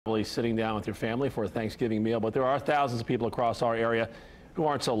Sitting down with your family for a Thanksgiving meal, but there are thousands of people across our area who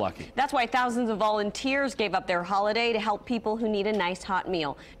aren't so lucky. That's why thousands of volunteers gave up their holiday to help people who need a nice hot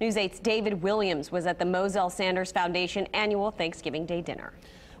meal. News 8's David Williams was at the Moselle Sanders Foundation annual Thanksgiving Day dinner.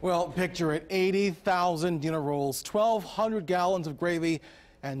 Well, picture it, 80,000 dinner rolls, 1,200 gallons of gravy,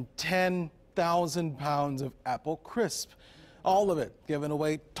 and 10,000 pounds of apple crisp. All of it given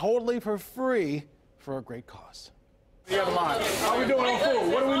away totally for free for a great cause. How are we doing on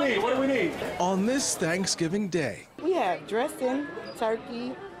food? What do we need? What do we need? On this Thanksgiving Day, we have dressing,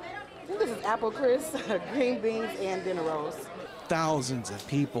 turkey, this is apple crisp, green beans, and dinner rolls. Thousands of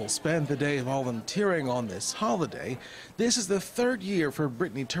people spend the day volunteering on this holiday. This is the third year for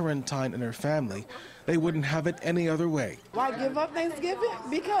Brittany Turrentine and her family. They wouldn't have it any other way. Why give up Thanksgiving?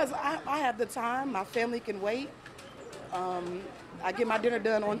 Because I have the time, my family can wait. I get my dinner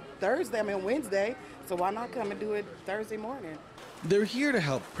done on Wednesday, so why not come and do it Thursday morning? They're here to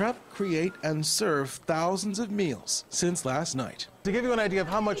help prep, create, and serve thousands of meals since last night. To give you an idea of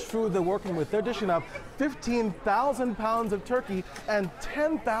how much food they're working with, they're dishing up 15,000 pounds of turkey and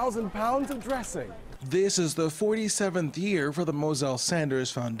 10,000 pounds of dressing. This is the 47th year for the Moselle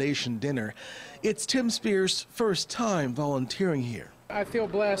Sanders Foundation dinner. It's Tim Spears' first time volunteering here. I feel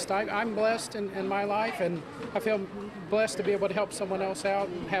blessed. I'm blessed in my life, and I feel blessed to be able to help someone else out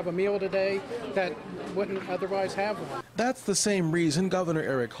and have a meal today that wouldn't otherwise have one. That's the same reason Governor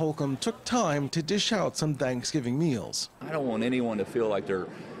Eric Holcomb took time to dish out some Thanksgiving meals. I don't want anyone to feel like they're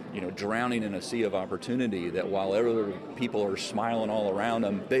drowning in a sea of opportunity, that while other people are smiling all around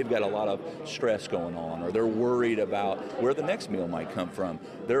them, they've got a lot of stress going on, or they're worried about where the next meal might come from.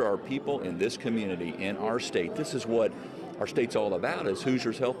 There are people in this community, in our state. This is what our state's all about, is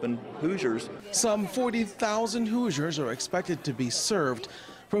Hoosiers helping Hoosiers. Some 40,000 Hoosiers are expected to be served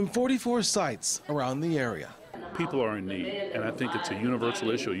from 44 sites around the area. People are in need, and I think it's a universal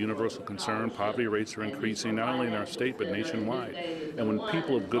issue, a universal concern. Poverty rates are increasing, not only in our state, but nationwide. And when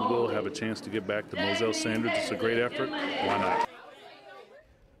people of goodwill have a chance to give back to Moselle Sanders, it's a great effort. Why not?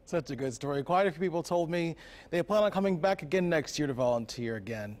 Such a good story. Quite a few people told me they plan on coming back again next year to volunteer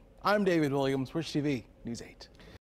again. I'm David Williams, Wish TV, News 8.